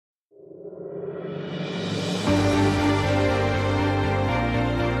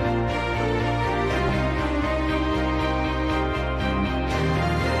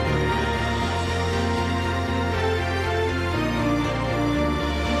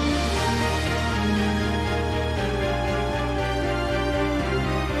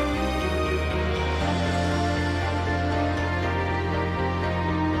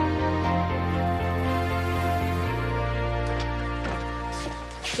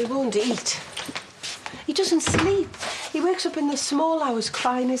He won't eat. He doesn't sleep. He wakes up in the small hours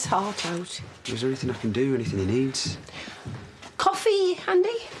crying his heart out. Is there anything I can do? Anything he needs? Coffee, Andy?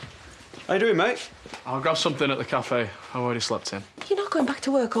 How you doing, mate? I'll grab something at the cafe. I've already slept in. You're not going back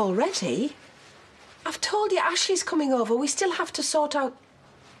to work already? I've told you Ashley's coming over. We still have to sort out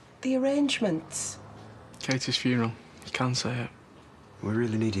the arrangements. Katie's funeral. You can say it. We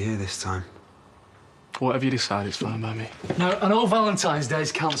really need you here this time. Whatever you decide, it's fine by me. No, I know Valentine's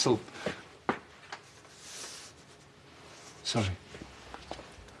Day's cancelled. Sorry.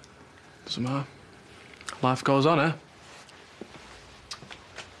 Doesn't matter. Life goes on, eh?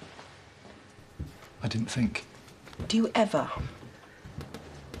 I didn't think. Do you ever?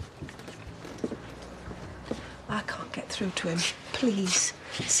 I can't get through to him. Please,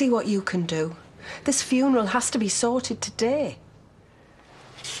 see what you can do. This funeral has to be sorted today.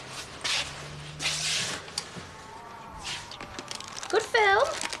 Good film.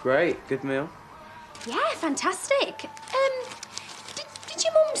 Great, good meal. Yeah, fantastic. Did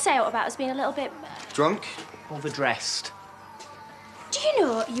your mum say out about us being a little bit... Drunk? Overdressed. Do you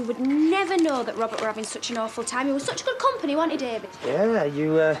know, you would never know that Robert were having such an awful time. He was such good company, wasn't he, David? Yeah,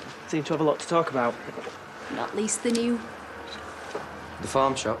 you seem to have a lot to talk about. Not least the new... The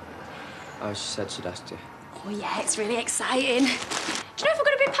farm shop? Oh, she said she'd asked you. Oh, yeah, it's really exciting. Do you know if we're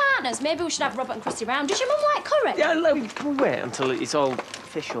going to be partners, maybe we should have Robert and Christy round. Does your mum like curry? Yeah, we'll wait until it's all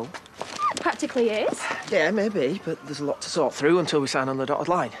official. Practically is. Yeah, maybe, but there's a lot to sort through until we sign on the dotted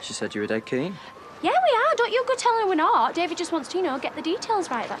line. She said you were dead keen. Yeah, we are. Don't you go telling her we're not. David just wants to, you know, get the details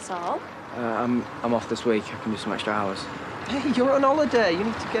right, that's all. I'm off this week. I can do some extra hours. Hey, you're on holiday. You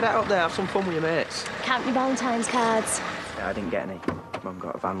need to get out there, have some fun with your mates. Count your Valentine's cards. Yeah, I didn't get any. Mum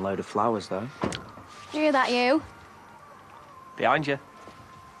got a van load of flowers, though. You hear that, you? Behind you.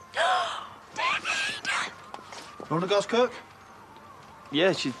 David! Want to go, Kirk?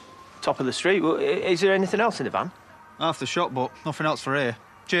 Yeah, she's top of the street. Well, is there anything else in the van? Half the shop, but nothing else for here.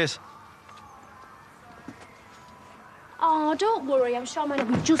 Cheers. Oh, don't worry. I'm sure mine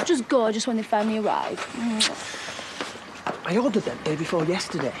will be just as gorgeous when they finally arrive. I ordered them day before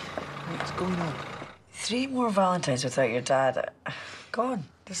yesterday. What's going on? 3 more Valentines without your dad. Gone,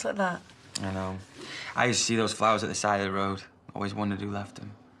 just like that. I know. I used to see those flowers at the side of the road. Always wondered who left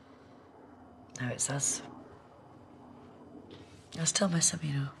them. Now it's us. I still miss him,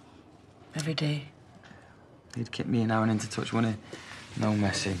 you know. Every day. He'd keep me now and into touch, wouldn't he? No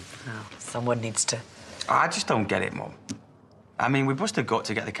messing. No, someone needs to. I just don't get it, Mum. I mean, we busted a gut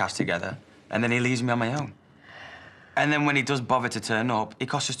to get the cash together, and then he leaves me on my own. And then when he does bother to turn up, it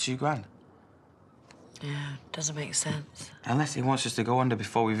costs us £2,000. Yeah, doesn't make sense. Unless he wants us to go under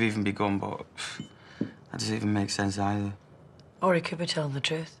before we've even begun, but that doesn't even make sense either. Or he could be telling the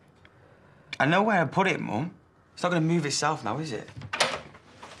truth. I know where I put it, Mum. It's not going to move itself now, is it?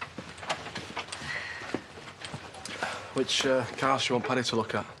 Which cars do you want Paddy to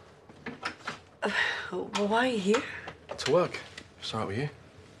look at? Well, why are you here? To work. It's all right with you.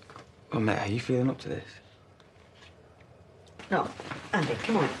 Well, mate, are you feeling up to this? No. Andy,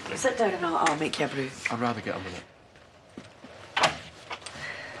 come on. Sit down and I'll make you a brew. I'd rather get on with it.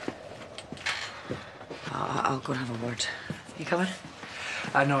 I'll go and have a word. You coming?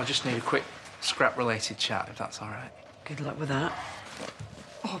 No, I just need a quick scrap-related chat, if that's all right. Good luck with that.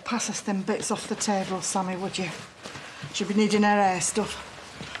 Oh, pass us them bits off the table, Sammy, would you? She'll be needing her hair stuff.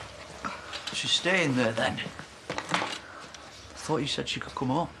 She's staying there, then? I thought you said she could come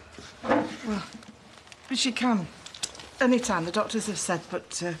home. Well, but she can. Any time, the doctors have said,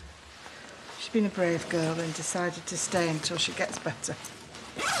 but she's been a brave girl and decided to stay until she gets better.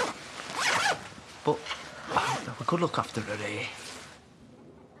 But we could look after her here.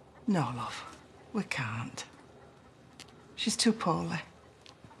 No, love, we can't. She's too poorly.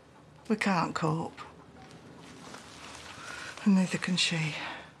 We can't cope. And neither can she.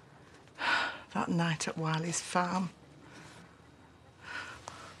 That night at Wiley's farm.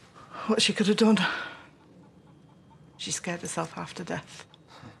 What she could have done. She scared herself half to death.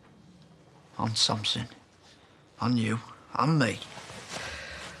 On Samson. On you. On me.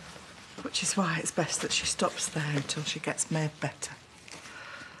 Which is why it's best that she stops there until she gets made better.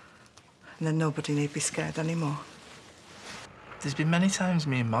 And then nobody need be scared anymore. There's been many times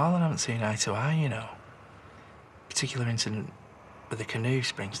me and Marlon haven't seen eye to eye, you know. Particular incident with the canoe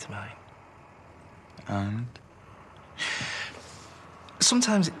springs to mind. And?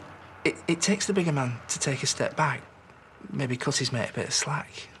 Sometimes it takes the bigger man to take a step back. Maybe cut his mate a bit of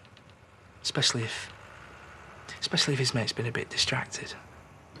slack. Especially if his mate's been a bit distracted.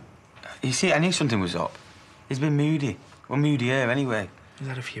 You see, I knew something was up. He's been moody. Well, moodier anyway. He's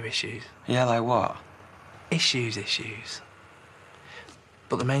had a few issues. Yeah, like what? Issues.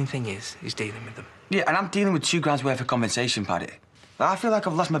 But the main thing is, he's dealing with them. Yeah, and I'm dealing with $2 worth of compensation, Paddy. I feel like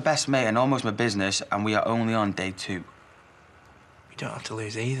I've lost my best mate and almost my business, and we are only on day 2. You don't have to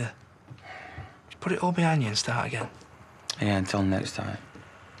lose either. Just put it all behind you and start again. Yeah, until next time.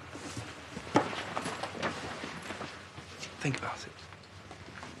 Think about it.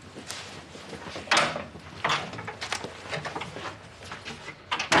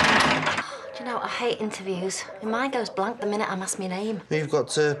 Do you know, I hate interviews. My mind goes blank the minute I'm asked my name. You've got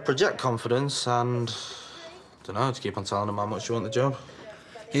to project confidence and, don't know, to keep on telling them how much you want the job.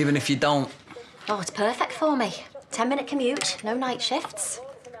 Even if you don't. Oh, it's perfect for me. 10-minute commute, no night shifts.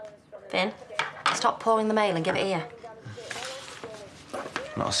 Finn, stop pouring the mail and give it here.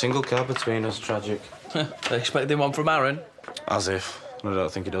 Not a single cab between us, tragic. They expecting one from Aaron? As if. I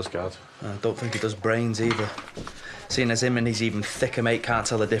don't think he does, Gad. I don't think he does brains either. Seeing as him and his even thicker mate can't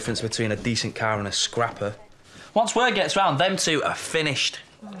tell the difference between a decent car and a scrapper. Once word gets round, them two are finished.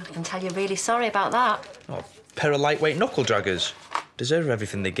 I can tell you're really sorry about that. Oh, pair of lightweight knuckle draggers. Deserve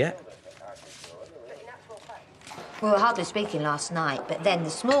everything they get. We were hardly speaking last night, but then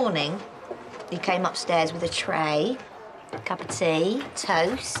this morning, he came upstairs with a tray, a cup of tea,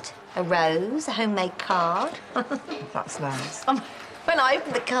 toast, a rose, a homemade card. That's nice. When I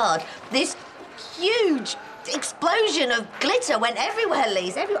opened the card, this huge explosion of glitter went everywhere,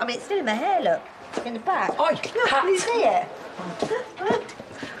 Lise. I mean, it's still in my hair, look. In the back. Oi, look, Pat. can you see it?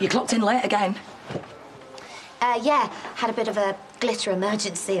 You clocked in late again. Yeah, had a bit of a glitter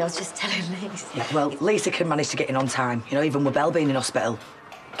emergency, I was just telling Lise. Yeah, well, Lisa can manage to get in on time. You know, even with Belle being in hospital.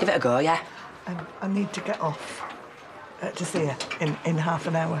 Give it a go, yeah? I need to get off to see her in half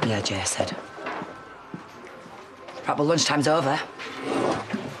an hour. Yeah, Jay said. Right, well, lunchtime's over.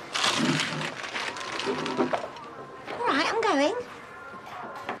 All right, I'm going.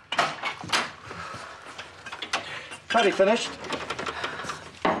 Paddy finished?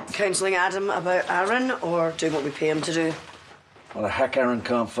 Counselling Adam about Aaron or doing what we pay him to do? Well, the heck Aaron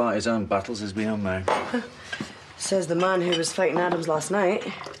can't fight his own battles is beyond me. Says the man who was fighting Adams last night.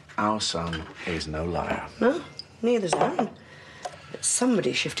 Our son is no liar. No, neither's Aaron. But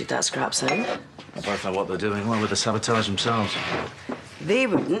somebody shifted that scrap sound. They both know what they're doing. Why would they sabotage themselves? They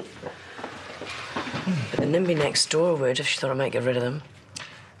wouldn't. But the NIMBY next door would if she thought I might get rid of them.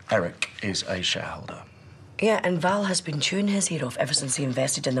 Eric is a shareholder. Yeah, and Val has been chewing his ear off ever since he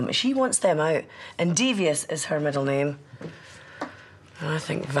invested in them. She wants them out, and Devious is her middle name. I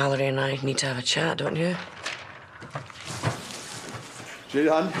think Valerie and I need to have a chat, don't you?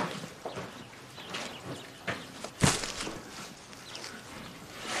 Julian?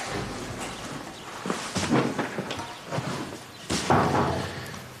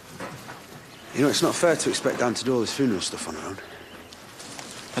 You know, it's not fair to expect Dan to do all this funeral stuff on her own.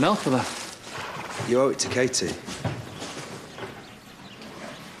 An elf for that. You owe it to Katie.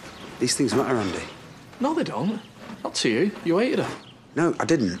 These things matter, Andy. No, they don't. Not to you. You hated her. No, I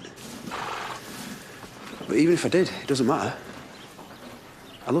didn't. But even if I did, it doesn't matter.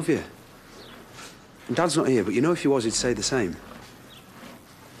 I love you. And Dad's not here, but you know if he was, he'd say the same.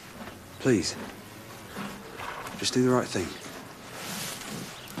 Please. Just do the right thing.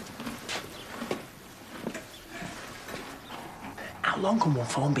 How long can one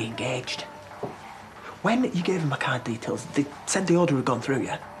phone be engaged? When you gave him my card details, they said the order had gone through,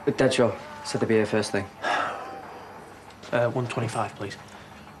 yeah? Dead sure. Said they'd be here first thing. 125, please.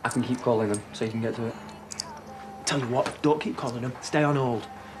 I can keep calling them so you can get to it. Tell you what, don't keep calling them. Stay on hold.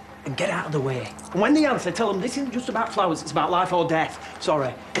 And get out of the way. And when they answer, tell them this isn't just about flowers, it's about life or death.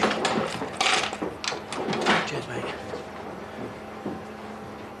 Sorry. Cheers, mate.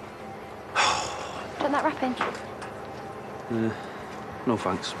 Put that wrap in. No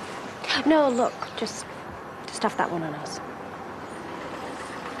thanks. No, look, just have that one on us.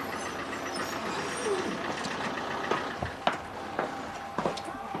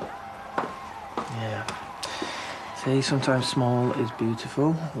 Yeah. See, sometimes small is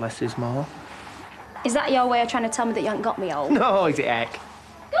beautiful, less is more. Is that your way of trying to tell me that you haven't got me old? No, is it heck?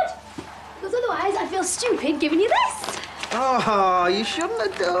 Good. Because otherwise I'd feel stupid giving you this. Oh, you shouldn't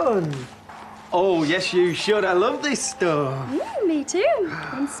have done. Oh, yes, you should. I love this stuff. Me too.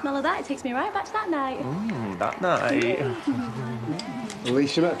 One smell of that, it takes me right back to that night. That night.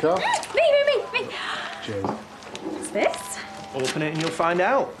 Alicia met Carl. Me. Cheers. What's this? Open it and you'll find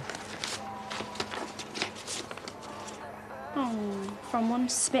out. Oh, from one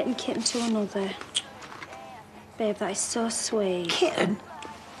smitten kitten to another. Babe, that is so sweet. Kitten?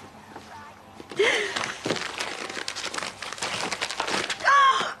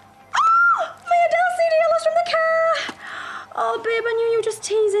 Oh, babe, I knew you were just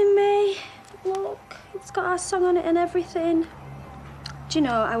teasing me. Look, it's got our song on it and everything. Do you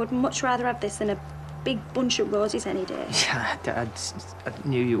know, I would much rather have this than a big bunch of roses any day. Yeah, I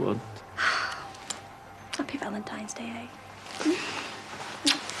knew you would. Happy Valentine's Day,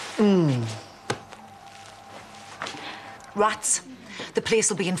 eh? Rats. The place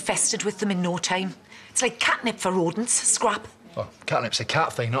will be infested with them in no time. It's like catnip for rodents. Scrap. Well, catnip's a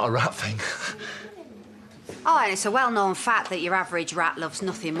cat thing, not a rat thing. Oh, and it's a well-known fact that your average rat loves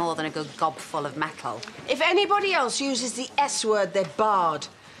nothing more than a good gob full of metal. If anybody else uses the S word, they're barred.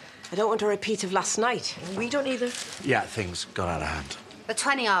 I don't want a repeat of last night. We don't either. Yeah, things got out of hand. The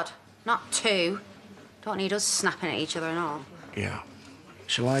 20-odd, not 2. Don't need us snapping at each other and all. Yeah.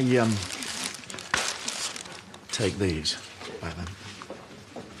 Shall I, take these back then?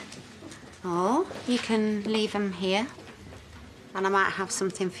 Oh, you can leave them here. And I might have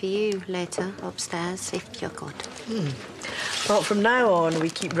something for you later upstairs, if you're good. Well, from now on, we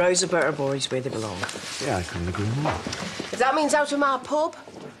keep Rouseabout boys where they belong. Yeah, I couldn't agree more. If that means out of my pub,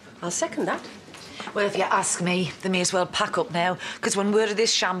 I'll second that. Well, if you ask me, they may as well pack up now, because when word of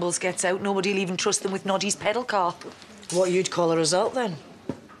this shambles gets out, nobody'll even trust them with Noddy's pedal car. What you'd call a result, then?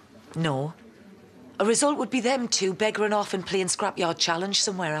 No. A result would be them two begging off and playing Scrapyard Challenge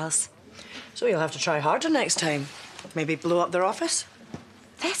somewhere else. So you'll have to try harder next time. Maybe blow up their office?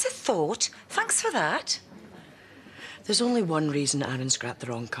 There's a thought. Thanks for that. There's only one reason Aaron scrapped the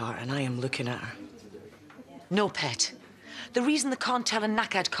wrong car, and I am looking at her. No, Pet. The reason they can't tell a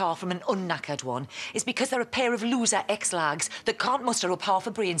knackered car from an unknackered one is because they're a pair of loser ex-lags that can't muster up half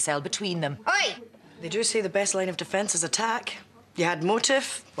a brain cell between them. Oi! They do say the best line of defence is attack. You had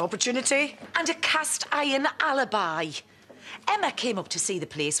motive, opportunity. And a cast iron alibi. Emma came up to see the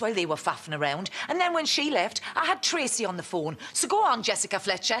place while they were faffing around, and then when she left, I had Tracy on the phone. So go on, Jessica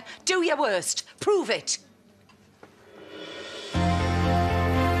Fletcher. Do your worst. Prove it.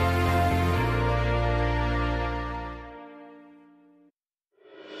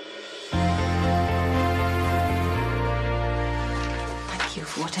 Thank you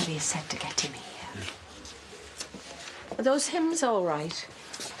for whatever you said to get him here. Are those hymns all right?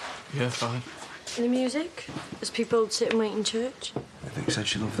 Yeah, fine. Any music? As people sit and wait in church? I think she said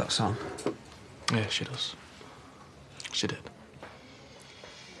she loved that song. Yeah, she does. She did.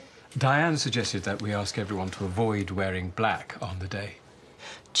 Diane suggested that we ask everyone to avoid wearing black on the day.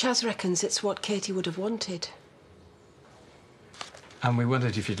 Chaz reckons it's what Katie would have wanted. And we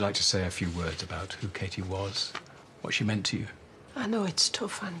wondered if you'd like to say a few words about who Katie was, what she meant to you. I know it's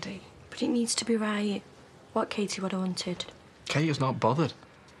tough, Andy. But it needs to be right. What Katie would have wanted. Kate is not bothered.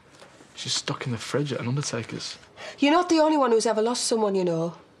 She's stuck in the fridge at an undertaker's. You're not the only one who's ever lost someone, you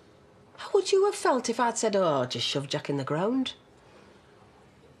know. How would you have felt if I'd said, oh, just shove Jack in the ground?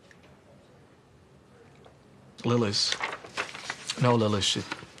 Lilies. No lilies.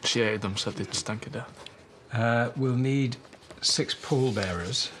 She hated them, so they'd stank her death. We'll need 6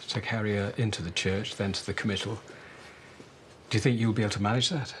 pallbearers to carry her into the church, then to the committal. Do you think you'll be able to manage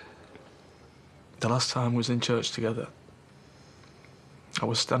that? The last time we was in church together, I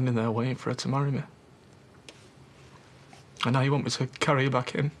was standing there waiting for her to marry me. And now you want me to carry her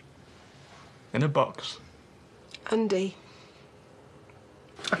back in a box? Andy.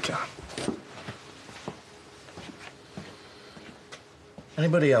 I can't.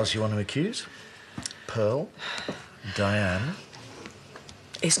 Anybody else you want to accuse? Pearl? Diane?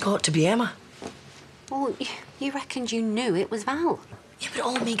 It's got to be Emma. Oh, you reckoned you knew it was Val? Yeah, but it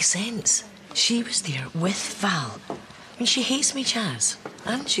all makes sense. She was there with Val. I mean, she hates me, Chaz.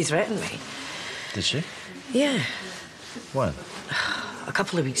 And she threatened me. Did she? Yeah. When? A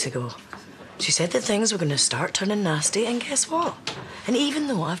couple of weeks ago. She said that things were going to start turning nasty, and guess what? And even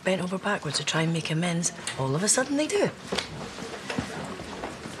though I've bent over backwards to try and make amends, all of a sudden they do.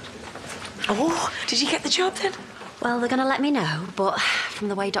 Oh, did you get the job then? Well, they're going to let me know, but from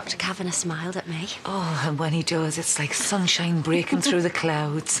the way Dr. Kavanagh smiled at me... Oh, and when he does, it's like sunshine breaking through the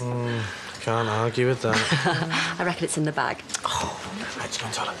clouds. Can't argue with that. I reckon it's in the bag. Right, go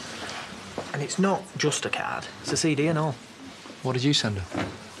on, Tyler. And it's not just a card, it's a CD and all. What did you send her?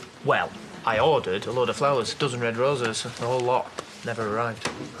 Well, I ordered a load of flowers, a dozen red roses, the whole lot. Never arrived.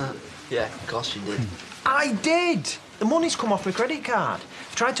 Yeah, of course you did. I did! The money's come off my credit card.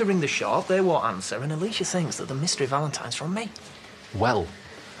 I've tried to ring the shop, they won't answer, and Alicia thinks that the mystery Valentine's from me. Well,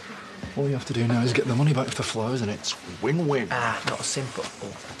 all you have to do now is get the money back for the flowers and it's win-win. Ah, not simple.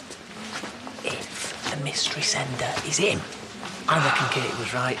 If the mystery sender is him, I reckon Katie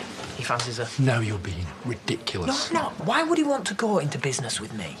was right. He fancies her. Now you're being ridiculous. No. Why would he want to go into business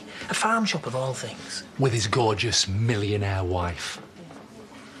with me? A farm shop of all things. With his gorgeous millionaire wife.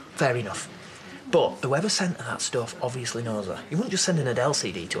 Fair enough. But whoever sent her that stuff obviously knows her. You wouldn't just send an Emmerdale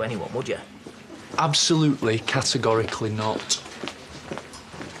CD to anyone, would you? Absolutely, categorically not.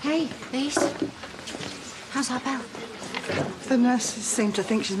 Hey, Lise. How's our Belle? The nurses seem to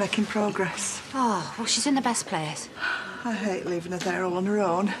think she's making progress. Oh, well, she's in the best place. I hate leaving her there all on her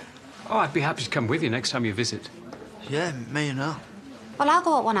own. Oh, I'd be happy to come with you next time you visit. Yeah, me and her. Well, I'll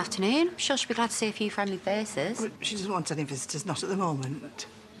go up one afternoon. I'm sure she'll be glad to see a few friendly faces. But she doesn't want any visitors, not at the moment.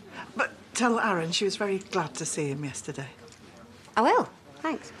 But tell Aaron she was very glad to see him yesterday. I will.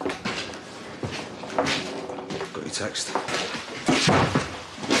 Thanks. Got your text.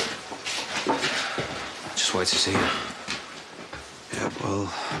 Just wanted to see you. Yeah, well,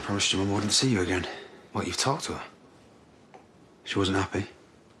 I promised your mum I wouldn't see you again. What, you've talked to her? She wasn't happy.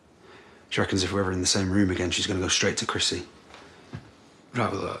 She reckons if we're ever in the same room again, she's going to go straight to Chrissy.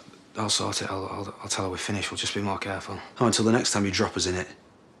 Right, well, I'll sort it. I'll tell her we're finished. We'll just be more careful. Not until the next time you drop us in it.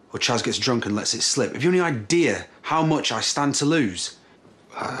 Or Chaz gets drunk and lets it slip. Have you any idea how much I stand to lose?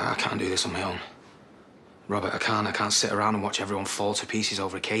 I can't do this on my own. Robert, I can't sit around and watch everyone fall to pieces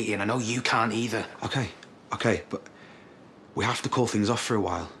over Katie, and I know you can't either. Okay, but we have to call things off for a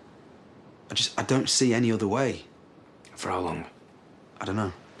while. I don't see any other way. For how long? I don't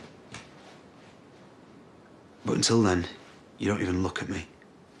know. But until then, you don't even look at me.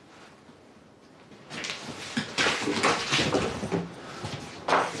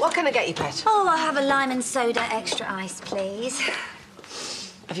 What can I get you, Pet? Oh, I'll have a lime and soda extra ice, please.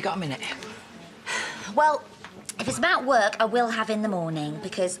 Have you got a minute? Well, if it's about work, I will have in the morning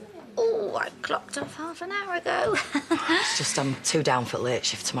because, oh, I clocked off half an hour ago. It's just I'm too down for the late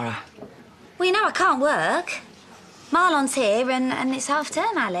shift tomorrow. Well, you know I can't work. Marlon's here and it's half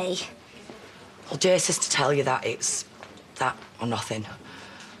term, Ali. Well, Jay says to tell you that it's that or nothing.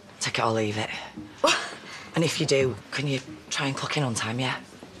 Take it or leave it. And if you do, can you try and clock in on time, yeah?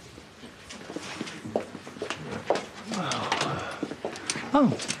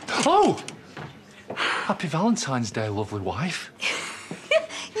 Oh! Happy Valentine's Day, lovely wife.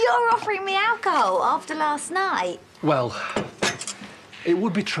 You're offering me alcohol after last night. Well, it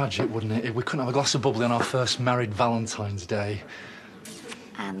would be tragic, wouldn't it, if we couldn't have a glass of bubbly on our first married Valentine's Day.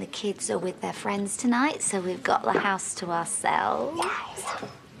 And the kids are with their friends tonight, so we've got the house to ourselves. Wow.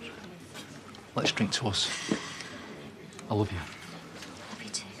 Let's drink to us. I love you. Love you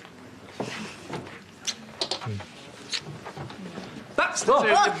too. That's the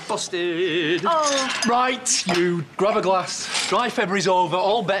two busted. Oh. Right, you grab a glass. Dry February's over.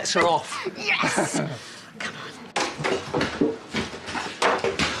 All bets are off. Yes! Don't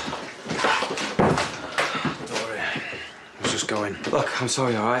worry. I was just going. Look, I'm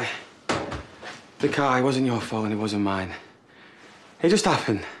sorry, all right? The car, it wasn't your fault and it wasn't mine. It just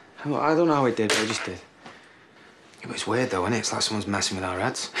happened. I don't know how it did, but it just did. Yeah, but it's weird, though, isn't it? It's like someone's messing with our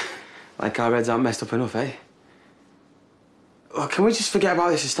heads. Like our heads aren't messed up enough, eh? Look, can we just forget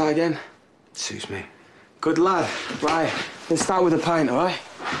about this and start again? Suits me. Good lad. Right, let's start with a pint, all right?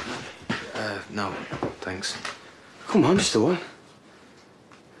 No, thanks. Come on, just the one.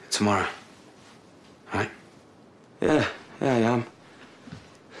 Tomorrow. Right? Yeah, I am.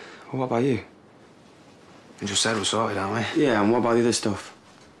 Well, what about you? You just said we're sorted, aren't we? Yeah, and what about the other stuff?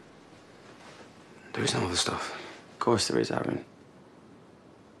 There is no other stuff. Of course there is, Aaron.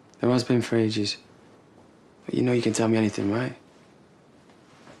 There has been for ages. But you know you can tell me anything, right?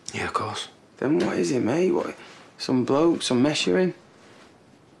 Yeah, of course. Then what is it, mate? What? Some bloke, some mess you're in?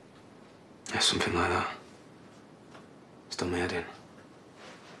 Yeah, something like that. It's done my head in.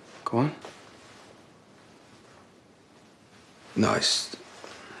 Go on. No, it's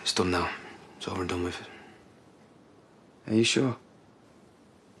done now. It's over and done with. Are you sure?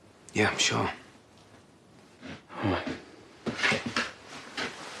 Yeah, I'm sure. All right.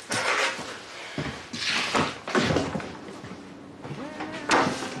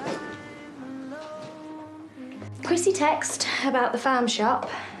 Chrissy text about the farm shop.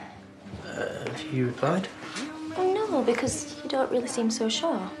 Have you replied? Oh, no, because you don't really seem so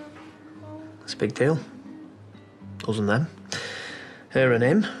sure. It's a big deal. Us and them. Her and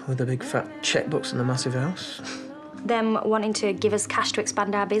him, with the big fat checkbooks and the massive house. Them wanting to give us cash to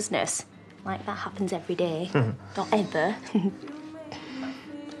expand our business. Like that happens every day. Not ever.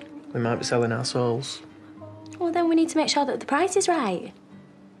 We might be selling our souls. Well, then we need to make sure that the price is right.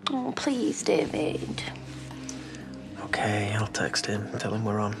 Oh, please, David. Okay, I'll text him, tell him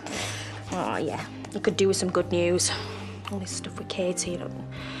we're on. Oh, yeah. You could do with some good news. All this stuff with Katie, you know.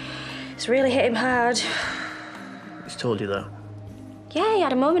 It's really hit him hard. He's told you that? Yeah, he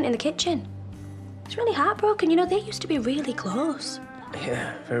had a moment in the kitchen. He's really heartbroken. You know, they used to be really close.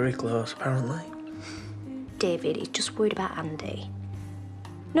 Yeah, very close, apparently. David, he's just worried about Andy.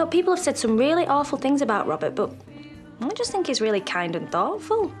 No, people have said some really awful things about Robert, but I just think he's really kind and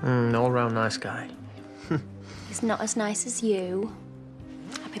thoughtful. All-round nice guy. He's not as nice as you.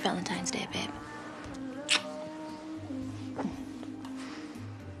 I Happy Valentine's Day, babe.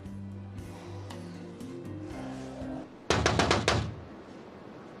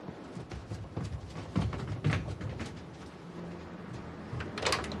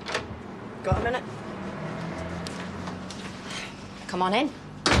 Got a minute? Come on in.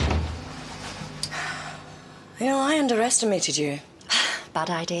 You know, I underestimated you. Bad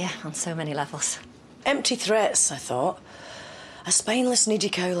idea on so many levels. Empty threats, I thought. A spineless, needy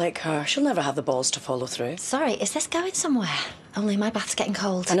cow like her, she'll never have the balls to follow through. Sorry, is this going somewhere? Only my bath's getting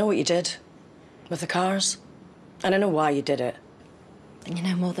cold. I know what you did. With the cars. And I know why you did it. And you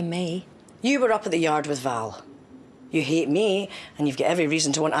know more than me. You were up at the yard with Val. You hate me, and you've got every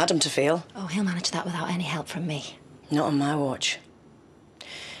reason to want Adam to fail. Oh, he'll manage that without any help from me. Not on my watch.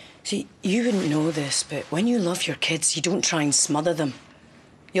 See, you wouldn't know this, but when you love your kids, you don't try and smother them.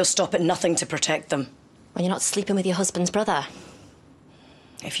 You'll stop at nothing to protect them. When you're not sleeping with your husband's brother.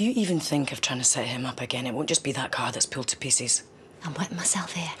 If you even think of trying to set him up again, it won't just be that car that's pulled to pieces. I'm wetting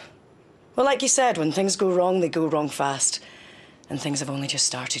myself here. Well, like you said, when things go wrong, they go wrong fast. And things have only just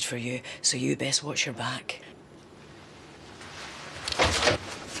started for you, so you best watch your back.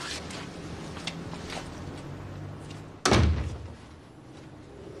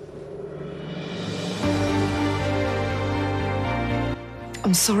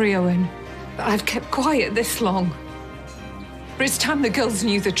 I'm sorry, Owen. I've kept quiet this long. But it's time the girls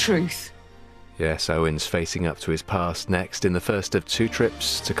knew the truth. Yes, Owen's facing up to his past next in the first of 2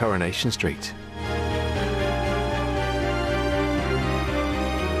 trips to Coronation Street.